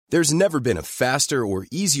There's never been a faster or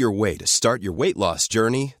easier way to start your weight loss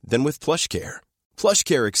journey than with PlushCare.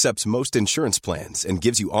 PlushCare accepts most insurance plans and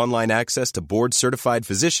gives you online access to board-certified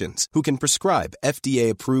physicians who can prescribe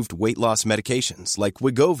FDA-approved weight loss medications like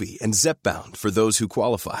Wegovy and Zepbound for those who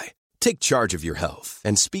qualify. Take charge of your health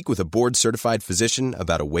and speak with a board-certified physician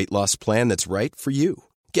about a weight loss plan that's right for you.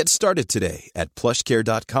 Get started today at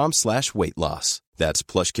plushcare.com/weight loss. That's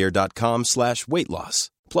plushcare.com/weight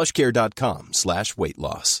loss. plushcare.com/weight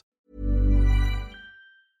loss.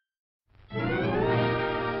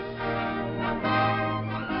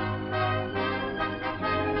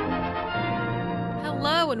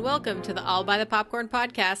 Hello and welcome to the All by the Popcorn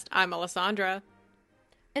podcast. I'm Alessandra.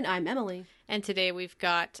 And I'm Emily. And today we've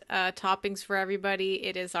got toppings for everybody.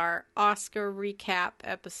 It is our Oscar recap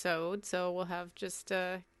episode, so we'll have just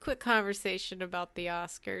a quick conversation about the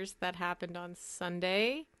Oscars that happened on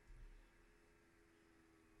Sunday.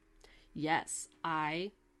 Yes,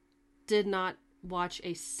 I did not watch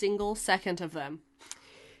a single second of them.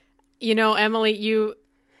 You know, Emily, you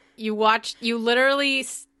literally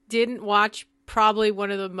didn't watch probably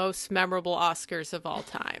one of the most memorable Oscars of all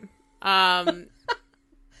time. Don't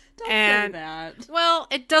say that. Well,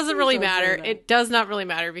 it doesn't really matter. It does not really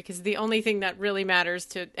matter because the only thing that really matters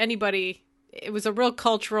to anybody, it was a real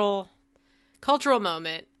cultural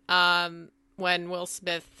moment when Will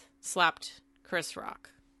Smith slapped Chris Rock.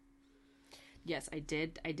 Yes, I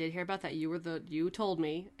did hear about that. You told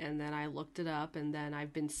me, and then I looked it up, and then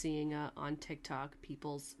I've been seeing on TikTok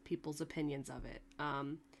people's opinions of it.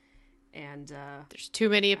 There's too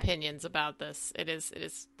many opinions about this.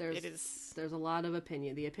 There's a lot of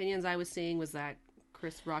opinion. The opinions I was seeing was that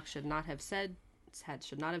Chris Rock should not have said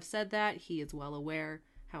that. He is well aware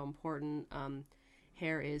how important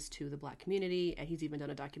hair is to the Black community, and he's even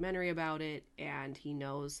done a documentary about it. And he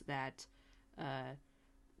knows that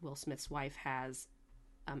Will Smith's wife has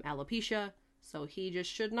alopecia, so he just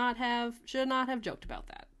should not have joked about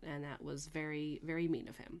that, and that was very, very mean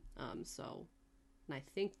of him. And I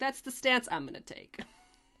think that's the stance I'm going to take.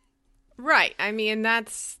 Right. I mean,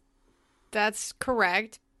 that's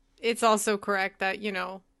correct. It's also correct that, you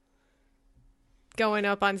know, going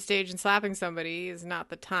up on stage and slapping somebody is not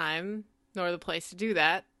the time nor the place to do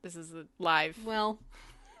that. This is a live. Well,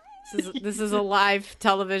 this is a live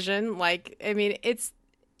television. Like, I mean, it's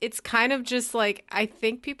kind of just like, I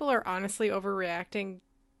think people are honestly overreacting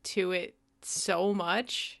to it so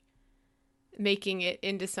much, making it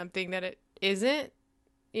into something that it isn't,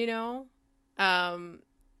 you know?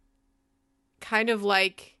 Kind of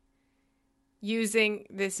like using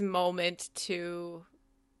this moment to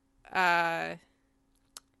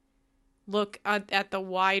look at the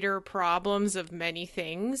wider problems of many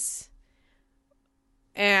things.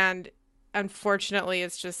 And unfortunately,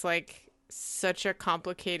 it's just like such a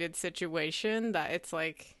complicated situation that it's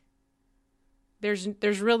like there's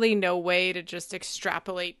really no way to just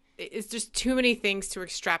extrapolate. It's just too many things to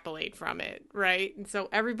extrapolate from it, right? And so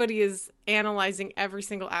everybody is analyzing every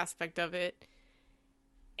single aspect of it.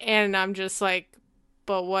 And I'm just like,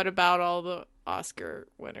 but what about all the Oscar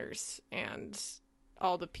winners and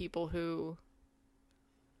all the people who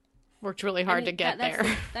worked really hard to get there?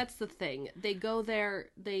 That's the thing. They go there.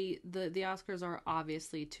 The Oscars are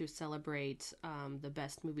obviously to celebrate the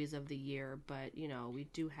best movies of the year, but you know, we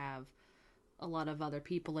do have a lot of other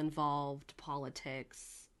people involved,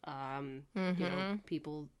 politics. You know,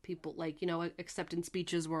 people like, you know, acceptance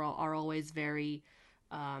speeches are always very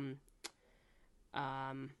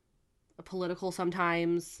political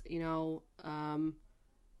sometimes, you know,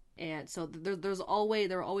 and so there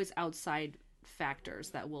are always outside factors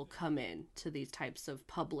that will come in to these types of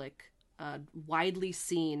public, widely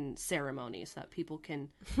seen ceremonies that people can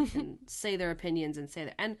say their opinions and say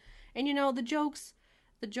that, and you know, the jokes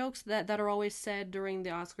that are always said during the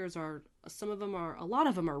Oscars a lot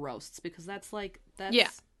of them are roasts, because it's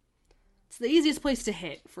the easiest place to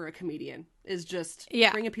hit for a comedian is just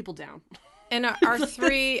bringing people down. And our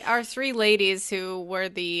three ladies who were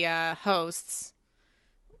the hosts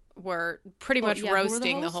were pretty much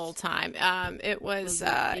roasting the whole time. It was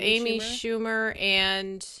Amy Schumer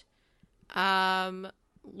and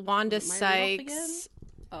Wanda Sykes.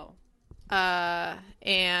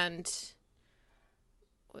 And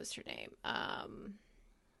what was her name?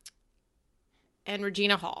 And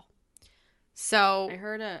Regina Hall. So I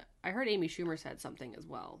heard Amy Schumer said something as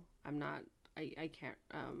well. I can't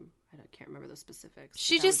remember the specifics.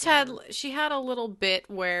 She had a little bit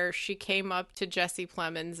where she came up to Jesse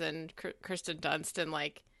Plemons and Kirsten Dunst and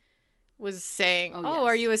like was saying, "Oh,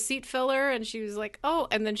 are you a seat filler?" And she was like, "Oh,"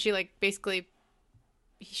 and then she like basically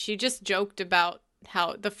she just joked about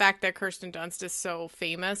how the fact that Kirsten Dunst is so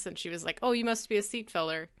famous, and she was like, "Oh, you must be a seat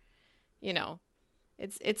filler." you know,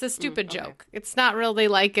 it's a stupid okay. joke. It's not really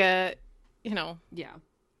like a, you know, Yeah.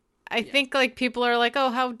 I think like people are like,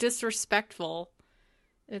 oh, how disrespectful.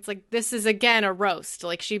 And it's like, this is again a roast.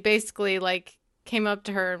 Like she basically like came up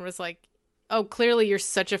to her and was like, oh, clearly you're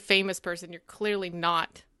such a famous person. You're clearly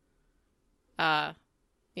not,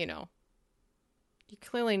 you know, you're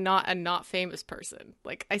clearly not a not famous person.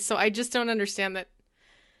 Like I just don't understand that.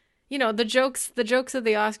 You know, the jokes of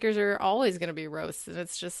the Oscars are always going to be roasts, and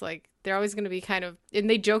it's just like they're always going to be kind of. And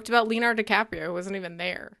they joked about Leonardo DiCaprio, who wasn't even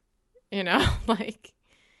there. You know, like,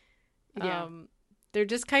 Yeah. they're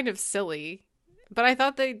just kind of silly. But I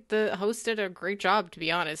thought the host did a great job. To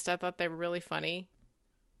be honest, I thought they were really funny.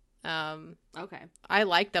 Okay. I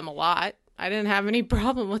liked them a lot. I didn't have any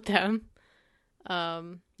problem with them.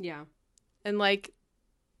 Yeah. And like,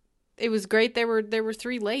 it was great. There were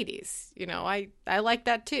three ladies. You know, I like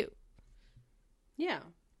that too. Yeah.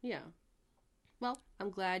 Yeah. Well, I'm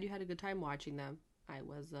glad you had a good time watching them. I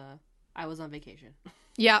was on vacation.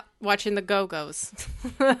 Yeah, watching the Go-Go's.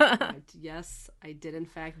 Yes, I did in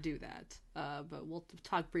fact do that. But we'll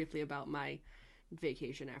talk briefly about my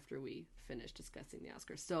vacation after we finish discussing the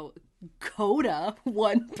Oscars. So, Coda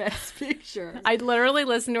won Best Picture. I literally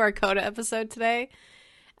listened to our Coda episode today,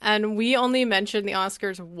 and we only mentioned the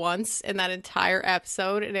Oscars once in that entire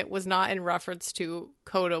episode, and it was not in reference to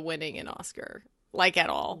Coda winning an Oscar, like at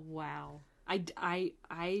all. Wow. I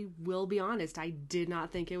will be honest, I did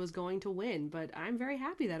not think it was going to win, but I'm very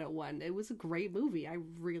happy that it won. It was a great movie. I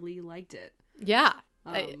really liked it. Yeah,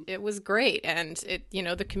 it was great. And it, you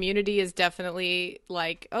know, the community is definitely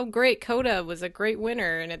like, oh, great, Coda was a great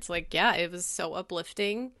winner. And it's like, yeah, it was so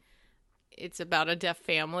uplifting. It's about a deaf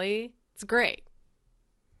family. It's great.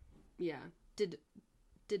 Yeah. Did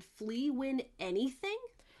Flea win anything?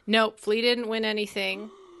 Nope, Flea didn't win anything.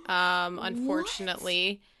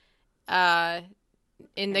 Unfortunately.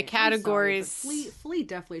 In the categories, I'm sorry, but Flea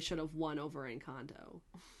definitely should have won over Encanto.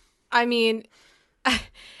 I mean,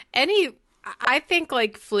 I think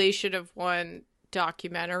like Flea should have won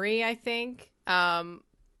documentary, I think.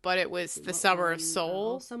 But it was The Summer of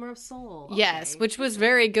Soul. Summer of Soul. Okay. Yes, which was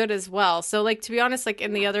very good as well. So like, to be honest, like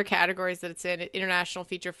in the other categories that it's in, international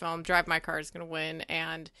feature film, Drive My Car is going to win,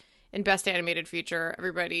 and in best animated feature,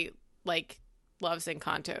 everybody like loves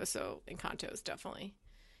Encanto, so Encanto is definitely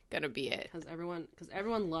gonna be it, because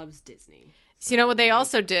everyone loves Disney. So you know what they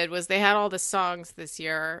also did was they had all the songs this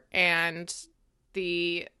year, and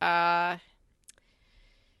they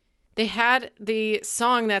had the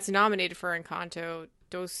song that's nominated for Encanto,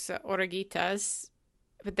 Dos Oruguitas,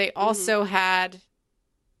 but they also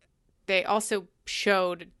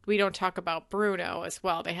showed We Don't Talk About Bruno as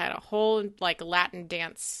well. They had a whole like Latin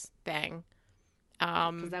dance thing.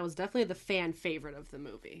 Because that was definitely the fan favorite of the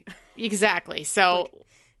movie. Exactly. So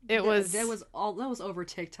that was over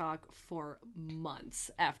TikTok for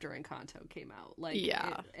months after Encanto came out. Like,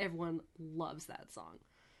 yeah, everyone loves that song.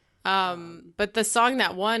 But the song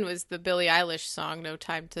that won was the Billie Eilish song "No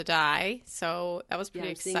Time to Die," so that was pretty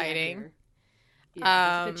exciting.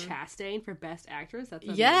 Yeah, Jessica Chastain for Best Actress. That's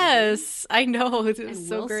amazing. Yes, I know, it was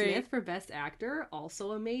so Will great. Smith for Best Actor,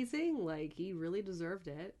 also amazing. Like, he really deserved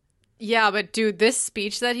it. Yeah, but dude, this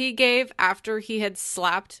speech that he gave after he had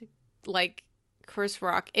slapped like Chris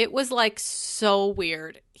Rock, it was like so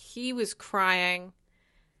weird. He was crying,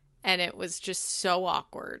 and it was just so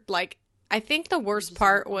awkward. Like, I think the worst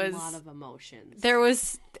part was a lot of emotions. There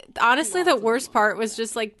was honestly the worst part was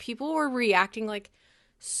just like people were reacting like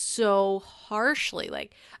so harshly.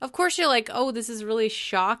 Like, of course you're like, oh, this is really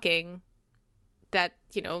shocking that,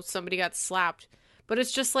 you know, somebody got slapped, but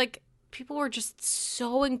it's just like people were just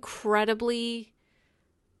so incredibly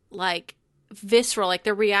like visceral. Like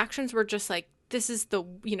their reactions were just like, this is the,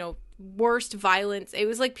 you know, worst violence. It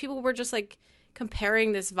was like people were just like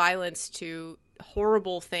comparing this violence to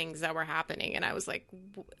horrible things that were happening, and I was like,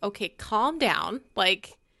 okay, calm down.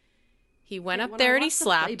 Like, he went up there and he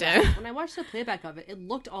slapped him. When I watched the playback of it, it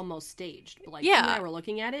looked almost staged. But like, yeah, you and I were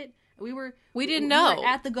looking at it. We didn't know. We were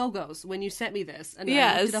at the Go-Go's when you sent me this, and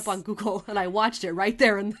I looked it up on Google, and I watched it right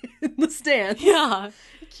there in the stands. Yeah,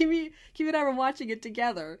 Kimi and I were watching it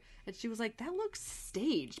together, and she was like, "That looks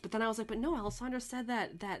staged." But then I was like, "But no, Alessandra said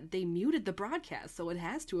that they muted the broadcast, so it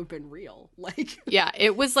has to have been real." Like, yeah,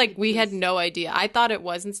 it was like we had no idea. I thought it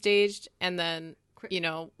wasn't staged, and then you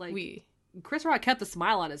know, like, Chris Rock kept a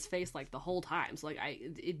smile on his face like the whole time. So like,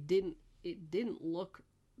 it didn't look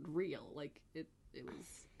real. Like it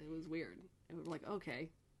was weird. It was like, okay,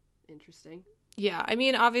 interesting. Yeah, I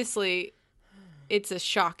mean, obviously, it's a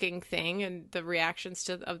shocking thing, and the reactions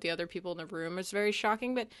of the other people in the room is very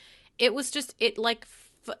shocking. But it was just, it like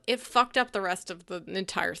it fucked up the rest of the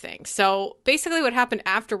entire thing. So basically what happened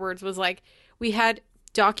afterwards was like we had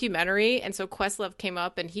documentary, and so Questlove came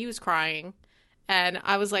up and he was crying, and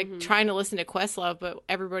I was like trying to listen to Questlove, but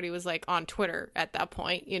everybody was like on Twitter at that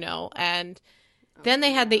point, you know. And then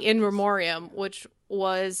they had the In Memoriam, which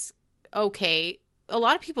was okay. A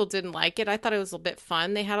lot of people didn't like it. I thought it was a bit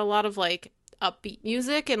fun. They had a lot of like upbeat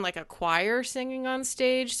music and like a choir singing on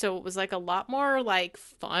stage, so it was like a lot more like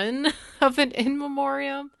fun of an In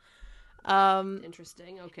Memoriam.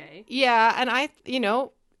 Interesting. Okay. Yeah, and I, you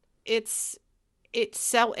know, it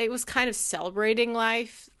was kind of celebrating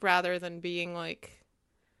life rather than being like,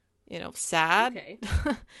 you know, sad. Okay.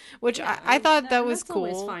 Which Yeah, I thought that was that's cool.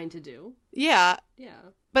 Always fine to do. Yeah. Yeah.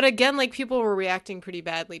 But again, like people were reacting pretty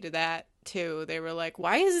badly to that too. They were like,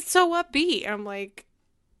 "Why is it so upbeat?" I'm like,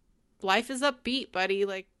 "Life is upbeat, buddy.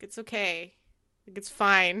 Like it's okay. Like it's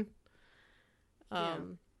fine." Yeah.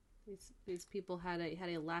 These people had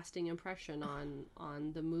a lasting impression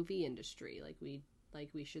on the movie industry. Like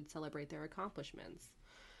we should celebrate their accomplishments.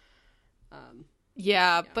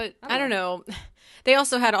 Yeah, but I don't know. They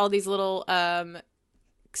also had all these little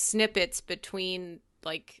snippets between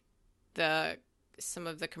like some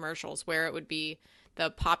of the commercials where it would be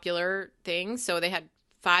the popular things. So they had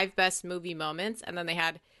 5 best movie moments, and then they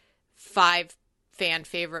had 5 fan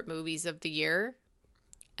favorite movies of the year.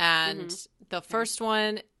 And the first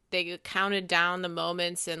one, they counted down the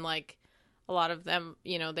moments, and like a lot of them,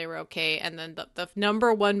 you know, they were okay. And then the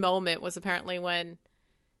number one moment was apparently when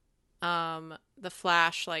the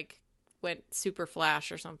Flash like went super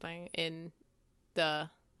Flash or something in the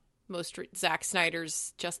Zack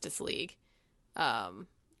Snyder's Justice League. The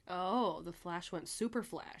Flash went super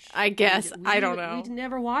Flash. I guess. I don't know. We'd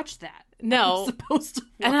never watched that. No. I'm supposed to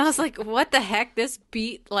watch and I was like, what the heck? This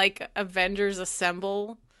beat like Avengers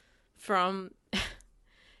Assemble from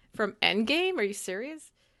Endgame? Are you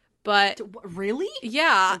serious? But really?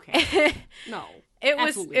 Yeah. Okay. No.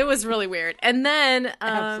 It was really weird. And then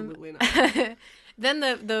absolutely not. Then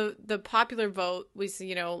the popular vote was,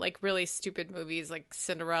 you know, like really stupid movies like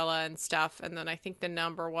Cinderella and stuff. And then I think the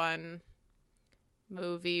number one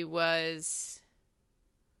movie was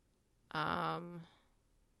it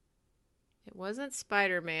wasn't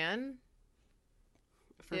Spider-Man.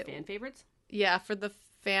 For fan favorites? Yeah, for the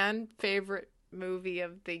fan favorite movie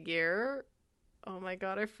of the year. Oh my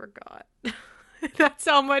god, I forgot. That's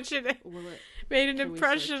how much it made an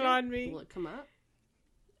impression on me. Will it come up?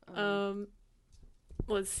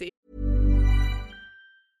 Let's see.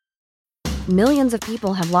 Millions of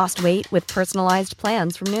people have lost weight with personalized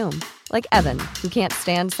plans from Noom. Like Evan, who can't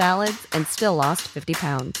stand salads and still lost 50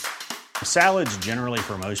 pounds. Salads generally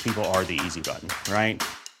for most people are the easy button, right?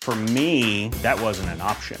 For me, that wasn't an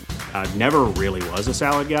option. I never really was a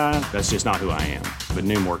salad guy. That's just not who I am. But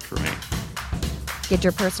Noom worked for me. Get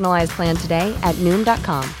your personalized plan today at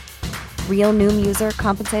Noom.com. Real Noom user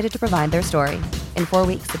compensated to provide their story. In 4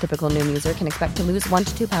 weeks, the typical Noom user can expect to lose 1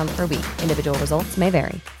 to 2 pounds per week. Individual results may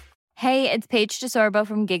vary. Hey, it's Paige DeSorbo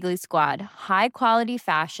from Giggly Squad. High quality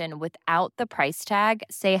fashion without the price tag.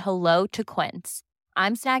 Say hello to Quince.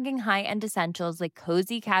 I'm snagging high-end essentials like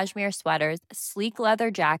cozy cashmere sweaters, sleek leather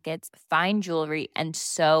jackets, fine jewelry, and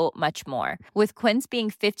so much more. With Quince being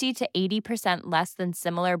 50 to 80% less than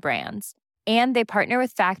similar brands. And they partner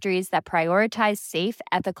with factories that prioritize safe,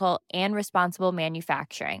 ethical, and responsible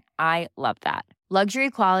manufacturing. I love that. Luxury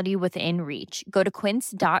quality within reach. Go to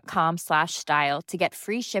quince.com/style to get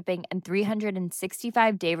free shipping and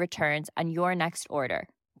 365-day returns on your next order.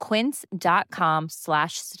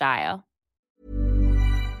 Quince.com/style.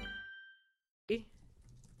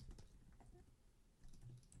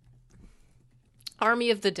 Army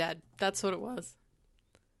of the Dead. That's what it was.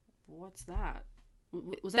 What's that?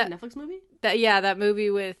 Was that a Netflix movie? That movie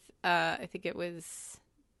with I think it was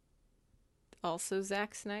also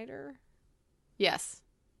Zack Snyder. Yes.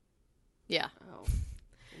 Yeah. Oh,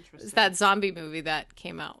 interesting. It's that zombie movie that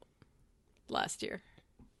came out last year.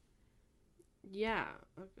 Yeah.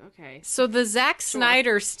 Okay. So the Zack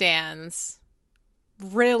Snyder stans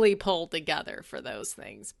really pulled together for those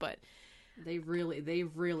things, but they really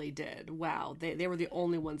did. Wow. They were the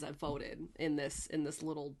only ones that voted in this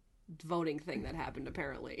little voting thing that happened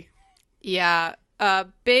apparently. Yeah.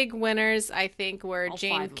 Big winners, I think, were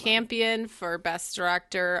Jane Campion for Best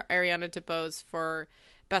Director, Ariana DeBose for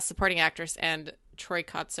Best Supporting Actress, and Troy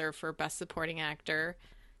Kotzer for Best Supporting Actor.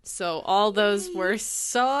 So all those were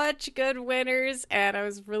such good winners, and I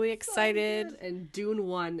was really excited. And Dune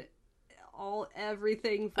won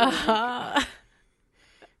everything for,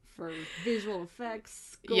 for visual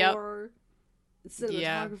effects, score,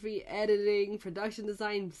 cinematography, editing, production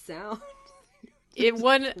design, sound. It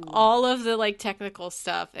won all of the like technical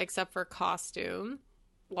stuff except for costume.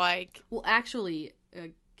 Like, well, actually,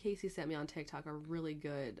 Casey sent me on TikTok a really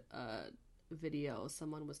good video.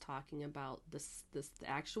 Someone was talking about the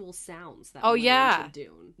actual sounds that went into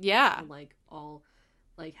Dune. Yeah. And, like, all,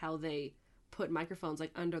 like, how they put microphones,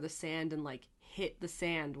 like, under the sand and, like, hit the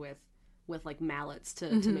sand with like, mallets to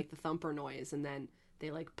make the thumper noise. And then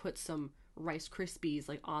they, like, put some Rice Krispies,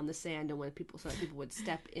 like, on the sand. And when people would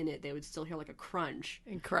step in it, they would still hear, like, a crunch.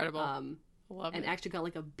 Incredible. Love and it. actually got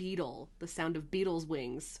like a beetle, the sound of beetles'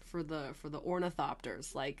 wings for the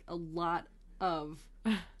ornithopters. Like a lot of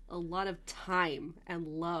time and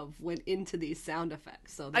love went into these sound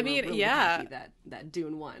effects. So they were really happy that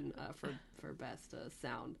Dune won for best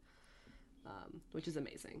sound, which is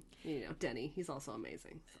amazing. You know, Denny, he's also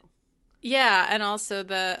amazing. So. Yeah, and also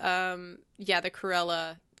the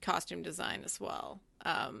Cruella costume design as well.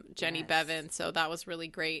 Jenny Bevan, so that was really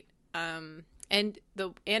great. And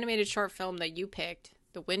the animated short film that you picked,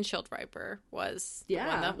 The Windshield Viper, was the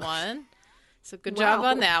one that won. So good job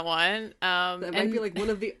on that one. That might be like one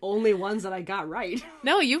of the only ones that I got right.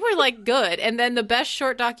 No, you were like good. And then the best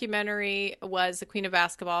short documentary was The Queen of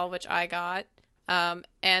Basketball, which I got.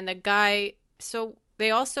 And the guy, so they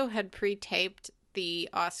also had pre-taped the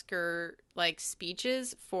Oscar like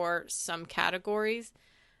speeches for some categories.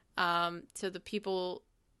 So the people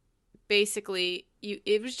basically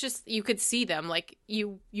it was just you could see them, like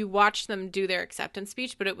you watched them do their acceptance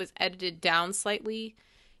speech, but it was edited down slightly,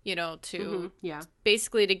 you know, to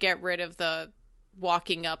basically to get rid of the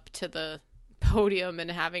walking up to the podium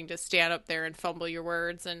and having to stand up there and fumble your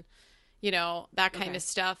words and, you know, that kind of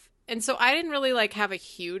stuff. And so I didn't really like have a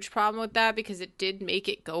huge problem with that because it did make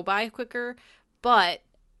it go by quicker, but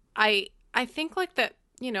I think like that,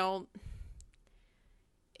 you know,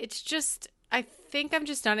 it's just I think I'm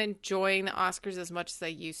just not enjoying the Oscars as much as I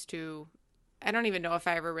used to. I don't even know if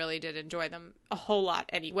I ever really did enjoy them a whole lot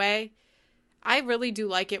anyway. I really do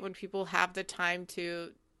like it when people have the time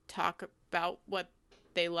to talk about what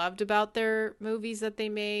they loved about their movies that they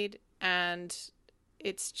made, and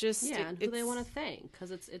it's just and who they want to thank,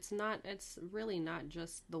 because it's really not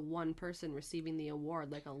just the one person receiving the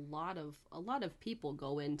award. Like a lot of people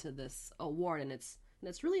go into this award, and it's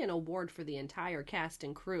really an award for the entire cast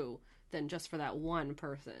and crew than just for that one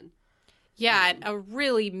person. Yeah, and a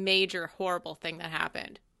really major horrible thing that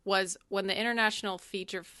happened was when the international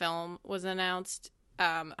feature film was announced,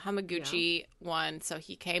 Hamaguchi won, so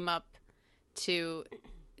he came up to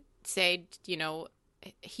say, you know,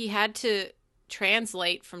 he had to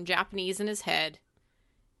translate from Japanese in his head,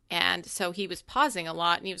 and so he was pausing a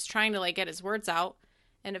lot, and he was trying to, like, get his words out.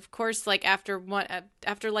 And of course, like after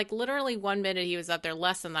like literally 1 minute, he was up there,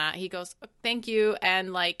 less than that. He goes, "Thank you,"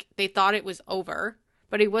 and like they thought it was over,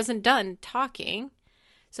 but he wasn't done talking.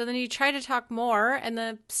 So then he tried to talk more, and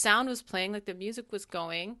the sound was playing, like the music was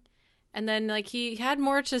going, and then like he had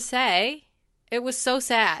more to say. It was so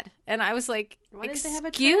sad, and I was like, "Why didn't they have a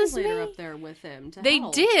 "Excuse translator me?" up there with him to They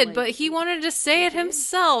help? did, Like, but he wanted to say it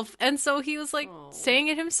himself, and so he was like saying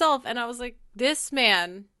it himself, and I was like, "This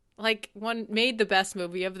man." Like, made the best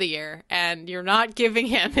movie of the year, and you're not giving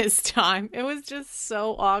him his time. It was just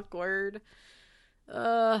so awkward.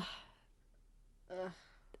 I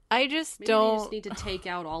just Maybe don't. They just need to take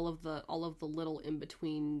out all of the little in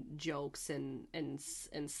between jokes and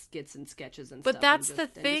skits and sketches and but stuff. But that's the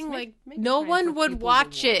thing. Like, no one would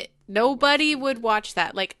watch it. Nobody would watch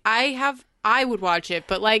that. Like, I would watch it,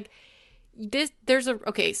 but like so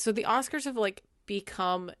the Oscars have like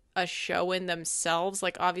become a show in themselves.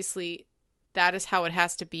 Like, obviously that is how it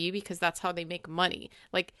has to be because that's how they make money.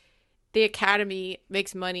 Like, the Academy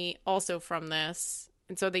makes money also from this,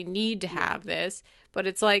 and so they need to have this, but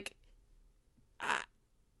it's like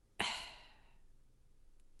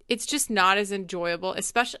it's just not as enjoyable,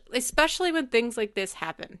 especially when things like this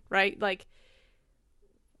happen, right? Like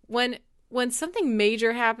when something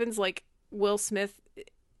major happens, like Will Smith,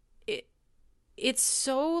 it's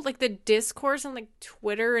so, like, the discourse on, like,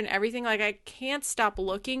 Twitter and everything, like, I can't stop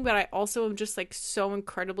looking, but I also am just, like, so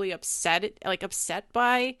incredibly upset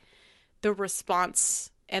by the response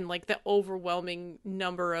and, like, the overwhelming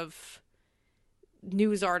number of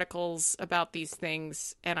news articles about these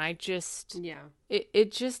things, and I just... Yeah.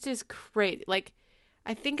 It just is great. Like,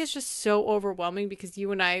 I think it's just so overwhelming because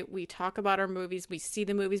you and I, we talk about our movies, we see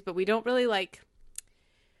the movies, but we don't really, like...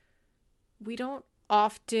 We don't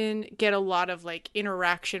often get a lot of like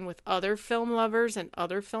interaction with other film lovers and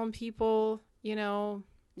other film people, you know.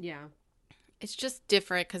 Yeah, it's just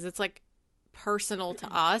different because it's like personal to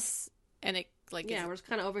us, and it like we're just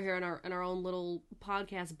kind of over here in our own little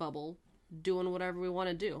podcast bubble doing whatever we want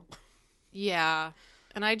to do. Yeah,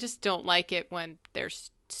 And I just don't like it when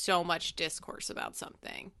there's so much discourse about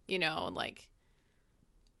something, you know, and like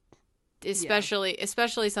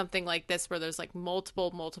especially something like this where there's like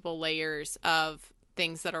multiple layers of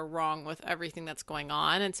things that are wrong with everything that's going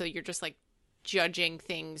on, and so you're just like judging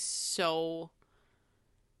things so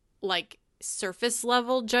like surface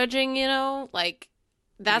level judging, you know, like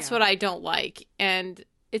that's what I don't like. And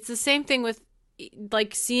it's the same thing with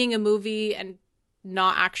like seeing a movie and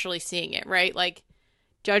not actually seeing it, right? Like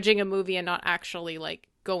judging a movie and not actually like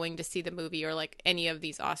going to see the movie, or like any of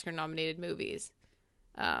these Oscar nominated movies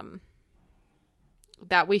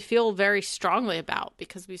that we feel very strongly about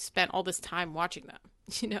because we've spent all this time watching them,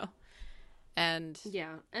 you know. And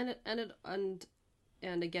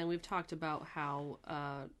and again, we've talked about how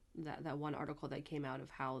that one article that came out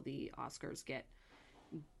of how the Oscars get,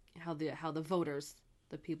 how the voters,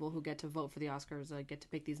 the people who get to vote for the Oscars get to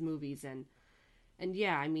pick these movies, and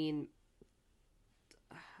yeah, I mean,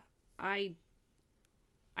 I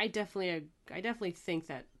definitely think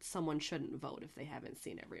that someone shouldn't vote if they haven't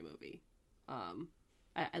seen every movie,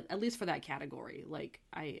 at least for that category. Like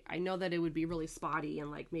I know that it would be really spotty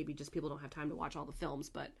and like maybe just people don't have time to watch all the films,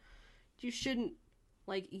 but you shouldn't,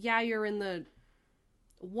 like, yeah, you're in the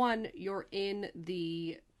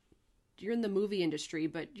movie industry,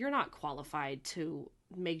 but you're not qualified to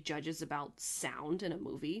make judges about sound in a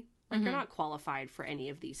movie. Like, you're not qualified for any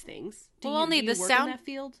of these things. Only the work sound in that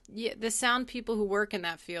field? Yeah, the sound people who work in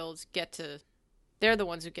that field they're the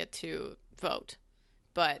ones who get to vote.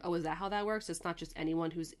 But is that how that works? It's not just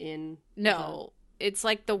anyone who's in. No, it's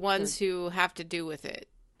like the ones who have to do with it.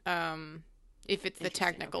 If it's the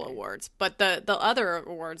technical awards, but the other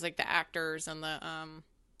awards, like the actors and the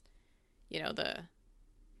you know,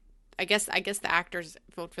 I guess the actors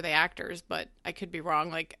vote for the actors, but I could be wrong.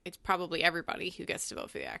 Like, it's probably everybody who gets to vote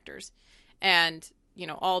for the actors. And, you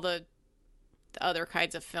know, all the other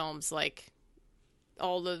kinds of films, like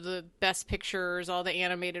all the best pictures, all the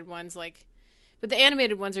animated ones, like, but the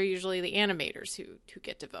animated ones are usually the animators who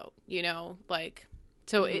get to vote, you know, like,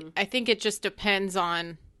 so I think it just depends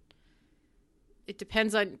on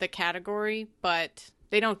the category, but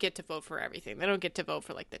they don't get to vote for everything. They don't get to vote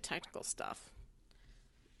for like the technical stuff.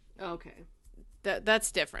 Okay.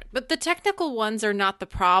 That's different. But the technical ones are not the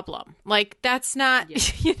problem. Like, that's not,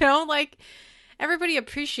 you know, like, everybody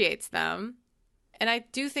appreciates them. And I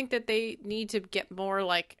do think that they need to get more,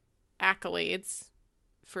 like, accolades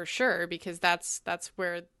for sure, because that's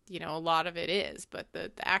where, you know, a lot of it is. But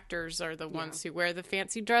the actors are the ones who wear the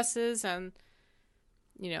fancy dresses, and,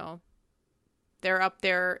 you know, they're up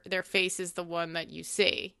there. Their face is the one that you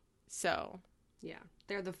see. So. Yeah.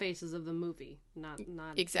 They're the faces of the movie, not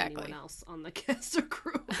exactly anyone else on the cast or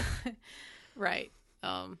crew. Right.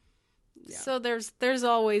 So there's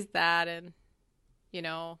always that, and, you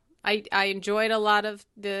know, I enjoyed a lot of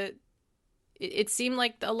it seemed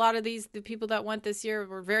like a lot of the people that went this year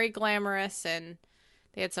were very glamorous, and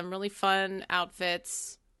they had some really fun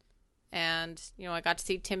outfits, and, you know, I got to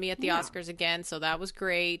see Timmy at the Oscars again, so that was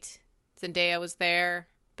great. Zendaya was there,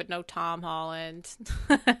 but no Tom Holland.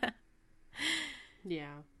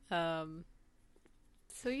 Yeah.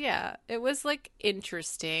 So yeah, it was like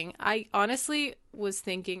interesting. I honestly was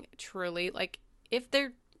thinking, truly, like, if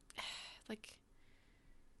there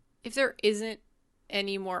isn't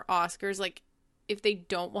any more Oscars, like, if they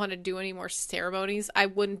don't want to do any more ceremonies, I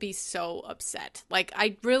wouldn't be so upset. Like,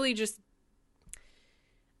 I really just,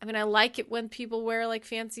 I mean, I like it when people wear like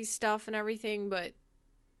fancy stuff and everything, but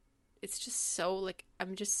it's just so, like,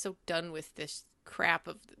 I'm just so done with this crap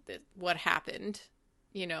of what happened,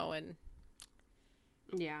 you know, and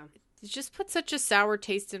yeah, it just put such a sour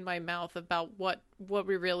taste in my mouth about what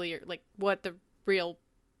we really are, like, what the real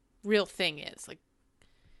thing is, like,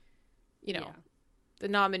 you know, the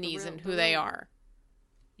nominees and who they are.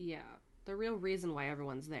 Yeah, the real reason why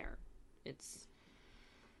everyone's there. It's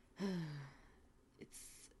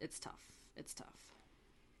tough. It's tough.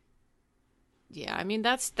 Yeah, I mean,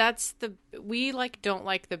 that's we, like, don't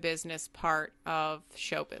like the business part of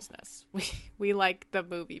show business. We like the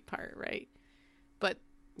movie part, right? But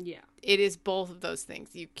yeah, it is both of those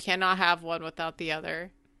things. You cannot have one without the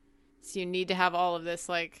other. So you need to have all of this,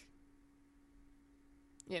 like,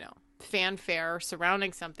 you know, fanfare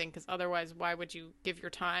surrounding something, because otherwise, why would you give your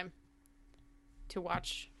time to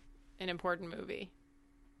watch an important movie?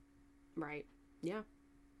 Right. Yeah.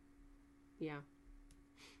 Yeah.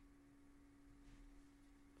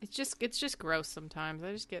 It's just gross sometimes.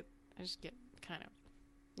 I just get kind of,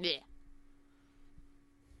 yeah.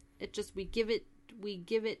 It just, we give it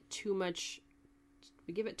too much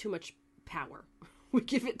power. We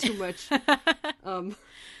give it too much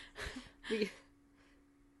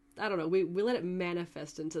I don't know, we let it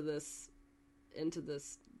manifest into this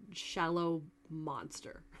shallow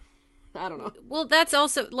monster. I don't know. Well, that's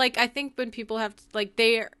also, like, I think when people have, like,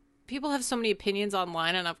 people have so many opinions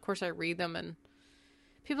online, and of course I read them, and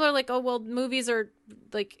people are like, oh, well, movies are,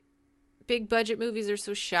 like, big budget movies are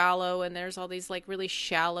so shallow, and there's all these, like, really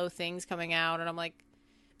shallow things coming out, and I'm like,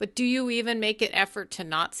 but do you even make an effort to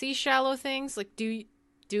not see shallow things? Like, do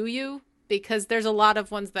you? Because there's a lot of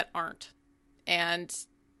ones that aren't. And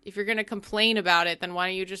if you're going to complain about it, then why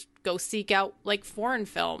don't you just go seek out, like, foreign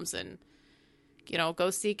films and, you know, go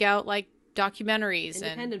seek out, like, documentaries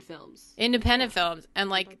independent films. Independent films. And,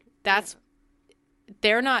 like,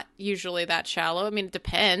 they're not usually that shallow. I mean, it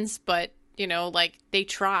depends, but, you know, like, they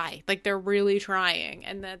try. Like, they're really trying.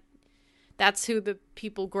 And that's who the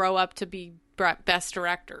people grow up to be best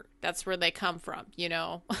director. That's where they come from, you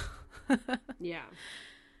know? Yeah.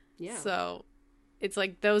 Yeah. So it's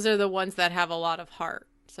like those are the ones that have a lot of heart.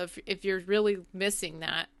 So if you're really missing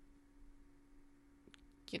that,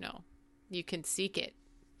 you know, you can seek it.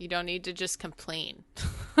 You don't need to just complain.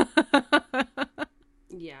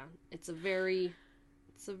 Yeah, it's a very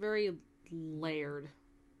layered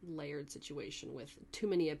situation with too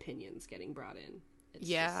many opinions getting brought in.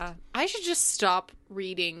 I should just stop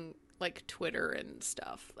reading, like, Twitter and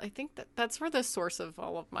stuff. I think that's where the source of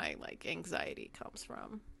all of my, like, anxiety comes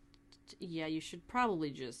from. Yeah, you should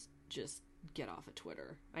probably just get off of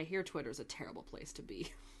Twitter. I hear Twitter's a terrible place to be.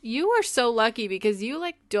 You are so lucky because you,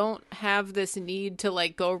 like, don't have this need to,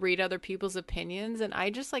 like, go read other people's opinions, and I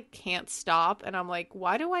just, like, can't stop, and I'm like,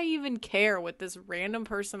 why do I even care what this random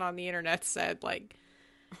person on the internet said? Like,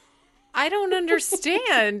 I don't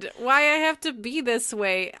understand why I have to be this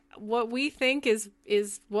way. What we think is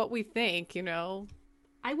what we think, you know?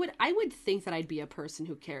 I would think that I'd be a person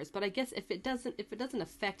who cares, but I guess if it doesn't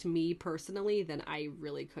affect me personally, then I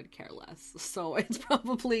really could care less. So it's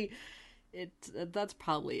probably that's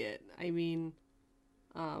probably it. I mean,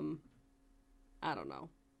 I don't know.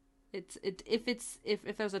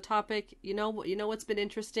 If there's a topic, you know what's been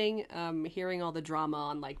interesting, hearing all the drama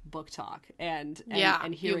on, like, Book Talk and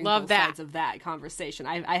hearing both sides of that conversation.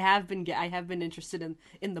 I have been interested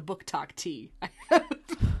in the Book Talk tea.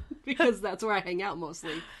 Because that's where I hang out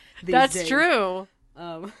mostly these That's days. True.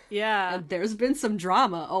 Yeah. And there's been some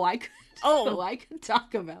drama. I could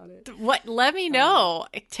talk about it. What? Let me know.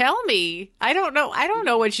 Tell me. I don't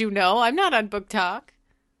know what you know. I'm not on Book Talk.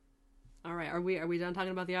 All right. Are we done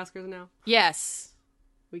talking about the Oscars now? Yes.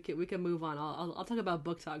 We can move on. I'll talk about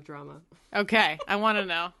Book Talk drama. Okay. I want to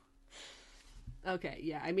know. Okay,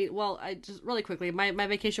 yeah. I mean, well, I just really quickly, my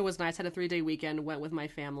vacation was nice. Had a 3-day weekend. Went with my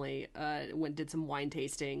family. Did some wine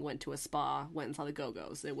tasting. Went to a spa. Went and saw the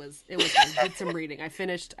Go-Go's. It was fun. Did some reading. I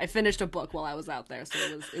finished a book while I was out there, so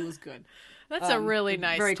it was good. That's a really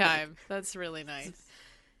nice time. Quick. That's really nice.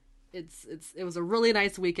 It was a really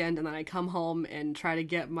nice weekend, and then I come home and try to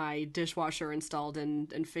get my dishwasher installed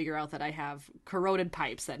and figure out that I have corroded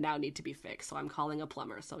pipes that now need to be fixed. So I'm calling a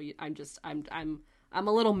plumber. So I'm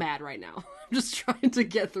a little mad right now. I'm just trying to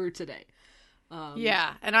get through today.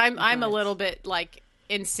 Yeah, and I'm a little bit, like,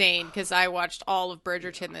 insane because I watched all of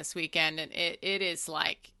Bridgerton this weekend, and it is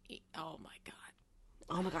like, oh my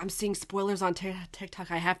god, I'm seeing spoilers on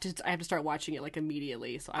TikTok. I have to start watching it, like,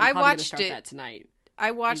 immediately. So I'm probably gonna start that tonight.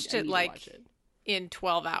 I watched it like in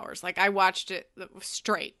 12 hours. Like, I watched it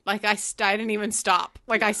straight. Like, I didn't even stop.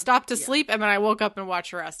 Like, I stopped to sleep, and then I woke up and watched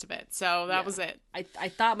the rest of it. So that was it. I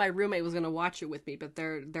thought my roommate was going to watch it with me, but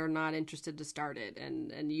they're not interested to start it.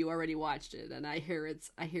 And you already watched it, and I hear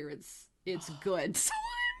it's good. So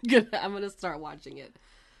I'm gonna start watching it.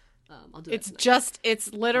 I'll do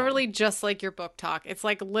it's literally just like your Book Talk. It's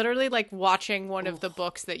like literally like watching one of the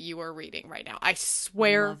books that you are reading right now. I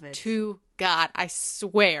swear to God, I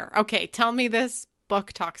swear. Okay, tell me this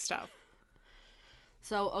Book Talk stuff.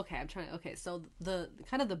 So, so the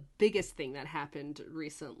kind of the biggest thing that happened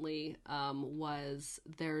recently was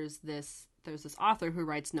there's this author who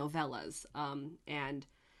writes novellas, and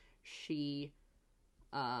she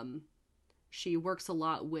works a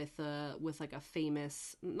lot with like a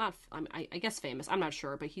famous, I guess famous, I'm not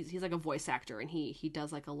sure, but he's like a voice actor, and he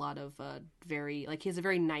does like a lot of very, like, he has a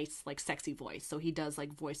very nice, like, sexy voice. So he does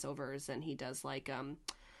like voiceovers, and he does like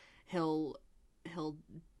he'll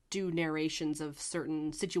do narrations of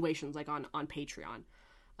certain situations, like on Patreon.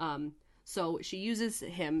 So she uses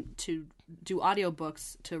him to do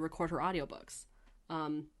audiobooks, to record her audiobooks.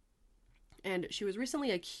 And she was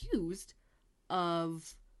recently accused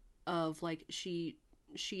of like she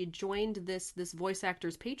had joined this voice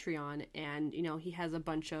actor's Patreon, and, you know, he has a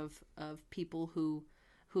bunch of people who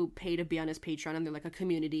pay to be on his Patreon, and they're like a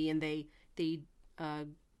community, and they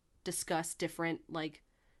discuss different, like,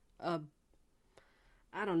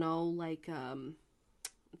 I don't know, like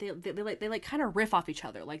they like kind of riff off each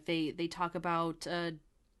other. Like they talk about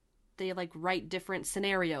they like write different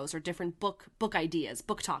scenarios or different book ideas,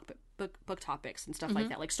 book topics and stuff like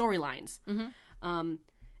that, like storylines.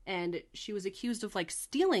 And she was accused of like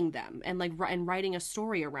stealing them and like and writing a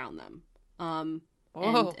story around them.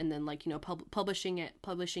 And then like, you know, publishing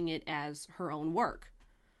it as her own work.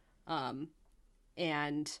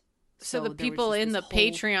 And so the people in the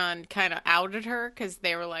Patreon kind of outed her because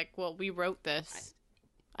they were like, well, we wrote this,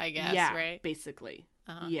 I guess, yeah, right? Basically.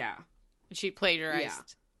 Yeah. She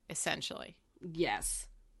plagiarized, essentially. Yes.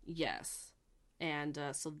 And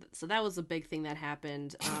so that was a big thing that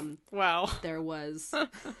happened. Wow. There was...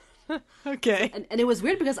 Okay. And it was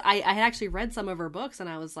weird because I had actually read some of her books and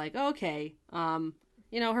I was like, oh, okay.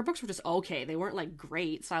 You know, her books were just okay. They weren't like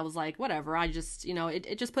great. So I was like, whatever. I just, you know,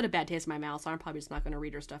 it just put a bad taste in my mouth. So I'm probably just not going to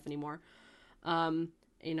read her stuff anymore.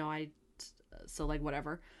 You know, so like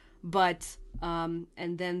whatever. But, and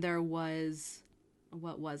then there was,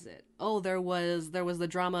 what was it? Oh, there was the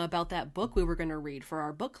drama about that book we were going to read for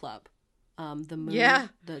our book club. The moon, yeah.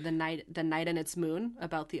 the night and its moon,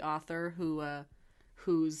 about the author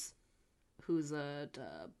who's a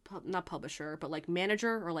not publisher but like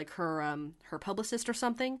manager or like her publicist or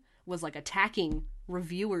something was like attacking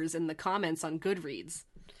reviewers in the comments on Goodreads,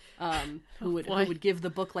 who would give the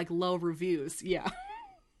book like low reviews. Yeah.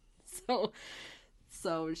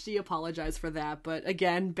 So she apologized for that, but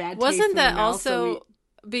again, bad taste. Wasn't that mouth, also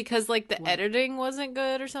because like the editing wasn't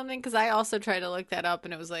good or something? Because I also tried to look that up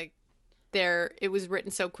and it was like it was written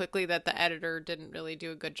so quickly that the editor didn't really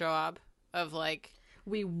do a good job of like.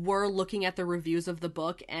 We were looking at the reviews of the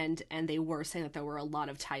book and they were saying that there were a lot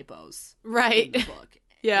of typos right in the book.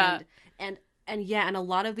 Yeah. And yeah, and a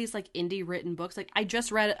lot of these like indie written books, like I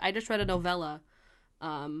just read a novella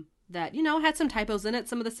that, you know, had some typos in it.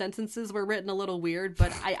 Some of the sentences were written a little weird,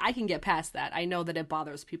 but I can get past that. I know that it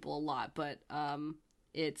bothers people a lot, but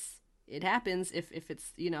it happens if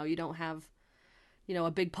it's, you know, you don't have, you know,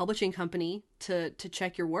 a big publishing company to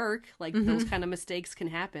check your work. Like those kind of mistakes can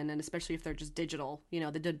happen, and especially if they're just digital, you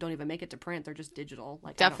know, they don't even make it to print, they're just digital.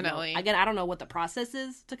 Like definitely. I don't know what the process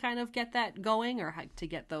is to kind of get that going or how to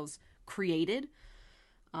get those created.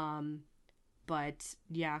 But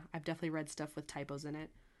yeah, I've definitely read stuff with typos in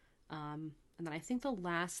it. And then I think the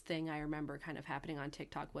last thing I remember kind of happening on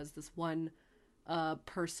TikTok was this one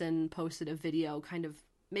person posted a video kind of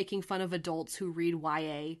making fun of adults who read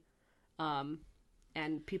YA.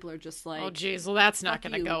 And people are just like, oh, geez, well, that's not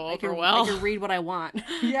going to go over well. well. I can read what I want.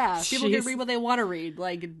 Yeah, people can read what they want to read.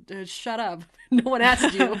 Like, shut up. No one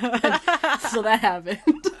asked you. So that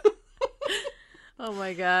happened. Oh,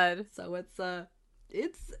 my God. So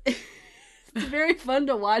it's very fun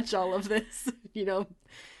to watch all of this. You know,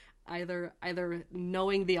 either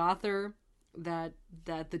knowing the author that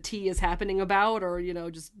the tea is happening about, or, you know,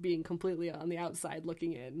 just being completely on the outside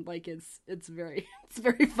looking in. Like it's very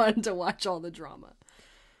fun to watch all the drama.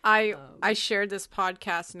 I shared this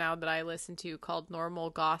podcast now that I listen to called Normal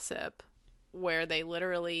Gossip, where they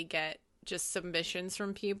literally get just submissions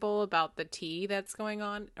from people about the tea that's going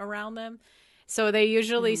on around them. So they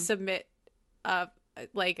usually submit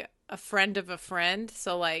like a friend of a friend.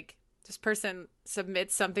 So like this person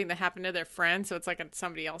submits something that happened to their friend, so it's like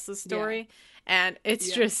somebody else's story. Yeah. And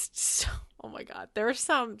it's just so, oh my God, there's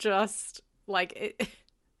some just like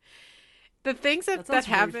the things that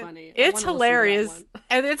happen. Really, it's hilarious.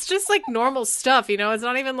 And it's just like normal stuff, you know, it's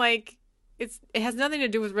not even like it has nothing to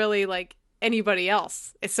do with really like anybody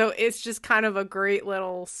else. So it's just kind of a great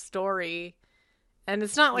little story. And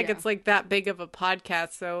it's not like it's like that big of a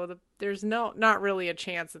podcast, so there's not really a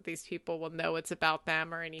chance that these people will know it's about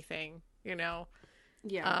them or anything, you know.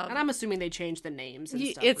 Yeah, and I'm assuming they change the names and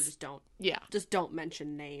stuff. Just don't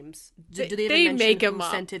mention names. Do they even mention who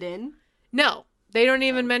sent it in? No, they don't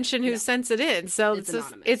even mention who sent it in. So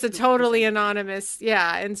it's a totally anonymous.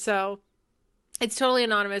 Yeah, and so it's totally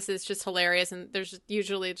anonymous. It's just hilarious, and there's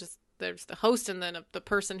usually there's the host and then the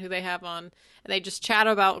person who they have on, and they just chat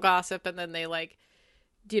about gossip, and then they like,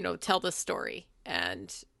 you know, tell the story.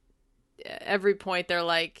 And every point they're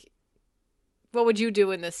like, what would you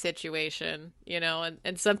do in this situation? You know,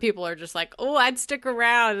 and some people are just like, oh, I'd stick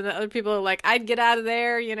around. And the other people are like, I'd get out of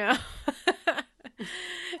there, you know.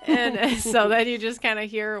 and so then you just kind of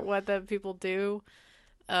hear what the people do.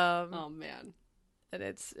 Oh man. And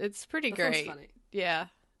it's pretty great. Funny. Yeah.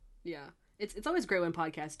 Yeah. It's always great when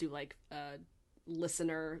podcasts do like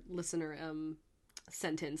listener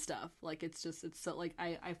sent in stuff. Like it's so like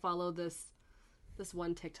I follow this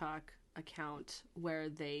one TikTok account where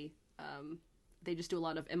they they just do a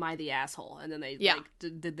lot of "Am I the asshole?" and then they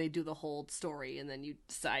did they do the whole story, and then you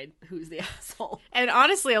decide who's the asshole. And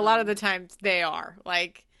honestly, a lot of the times they are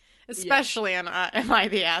like, especially on "Am I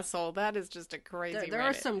the asshole?" That is just a crazy. There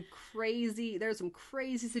are some crazy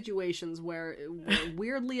situations where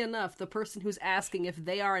weirdly enough, the person who's asking if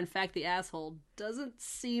they are in fact the asshole doesn't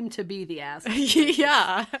seem to be the asshole.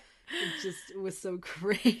 Yeah, it was some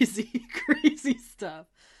crazy stuff.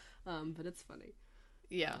 But it's funny.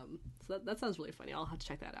 Yeah. So that sounds really funny. I'll have to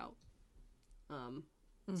check that out.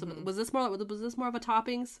 So was this more of a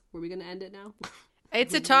toppings? Were we going to end it now?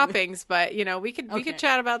 It's a toppings, but we could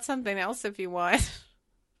chat about something else if you want.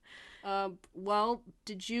 Well,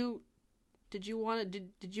 did you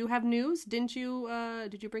have news? Did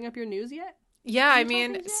you bring up your news yet? Yeah, I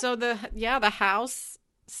mean, so the house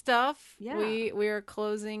stuff. Yeah. We are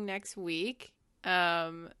closing next week.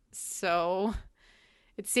 So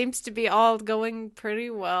it seems to be all going pretty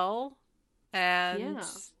well, and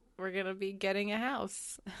we're gonna be getting a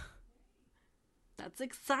house. That's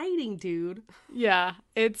exciting, dude. Yeah,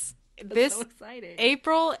 it's so exciting.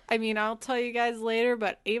 April. I mean, I'll tell you guys later,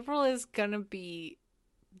 but April is gonna be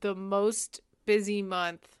the most busy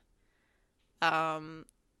month. I've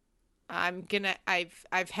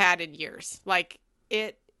had in years. Like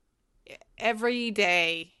every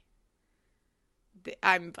day.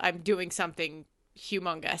 I'm doing something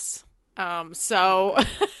humongous. So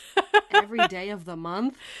every day of the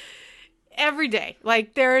month. Every day,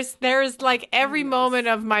 like there's like every moment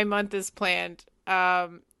of my month is planned,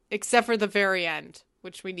 except for the very end,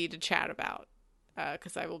 which we need to chat about,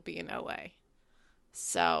 because I will be in LA.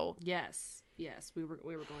 So yes, we were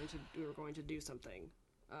going to do something,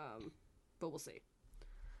 but we'll see.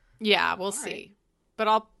 Yeah, we'll see. Right. But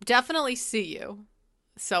I'll definitely see you.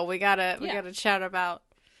 So we gotta chat about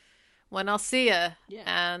when I'll see you. Yeah.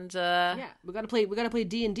 And we gotta play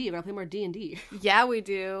D&D. We gotta play more D&D. Yeah, we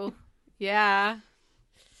do. Yeah.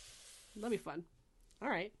 That'll be fun. All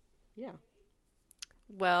right. Yeah.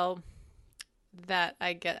 Well, that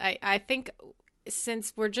I think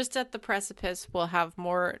since we're just at the precipice, we'll have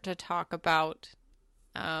more to talk about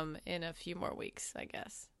in a few more weeks, I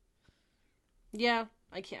guess. Yeah,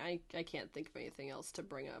 I can't think of anything else to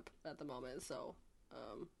bring up at the moment, so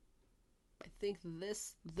I think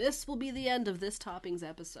this will be the end of this Toppings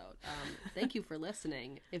episode. Thank you for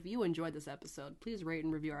listening. If you enjoyed this episode, please rate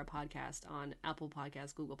and review our podcast on Apple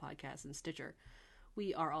Podcasts, Google Podcasts, and Stitcher.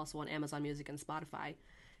 We are also on Amazon Music and Spotify.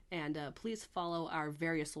 And please follow our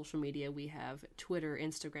various social media. We have Twitter,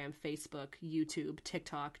 Instagram, Facebook, YouTube,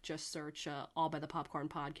 TikTok. Just search All by the Popcorn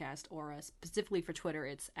Podcast, or specifically for Twitter,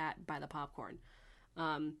 it's @bythepopcorn.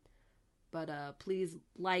 But please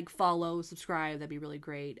follow, subscribe. That'd be really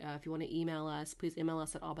great. If you want to email us, please email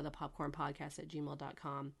us at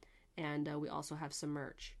allbythepopcornpodcast@gmail.com. And we also have some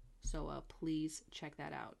merch. So please check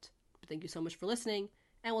that out. But thank you so much for listening,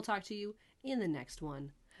 and we'll talk to you in the next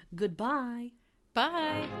one. Goodbye.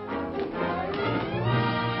 Bye.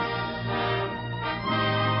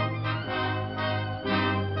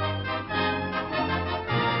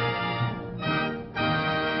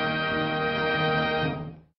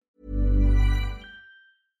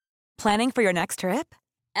 Planning for your next trip?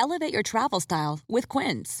 Elevate your travel style with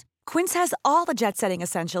Quince. Quince has all the jet-setting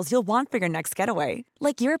essentials you'll want for your next getaway,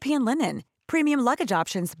 like European linen, premium luggage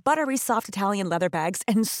options, buttery soft Italian leather bags,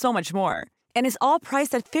 and so much more. And is all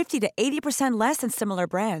priced at 50 to 80% less than similar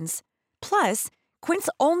brands. Plus, Quince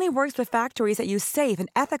only works with factories that use safe and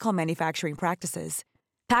ethical manufacturing practices.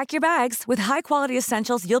 Pack your bags with high-quality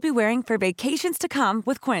essentials you'll be wearing for vacations to come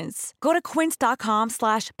with Quince. Go to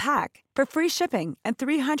quince.com/pack for free shipping and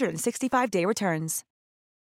 365-day returns.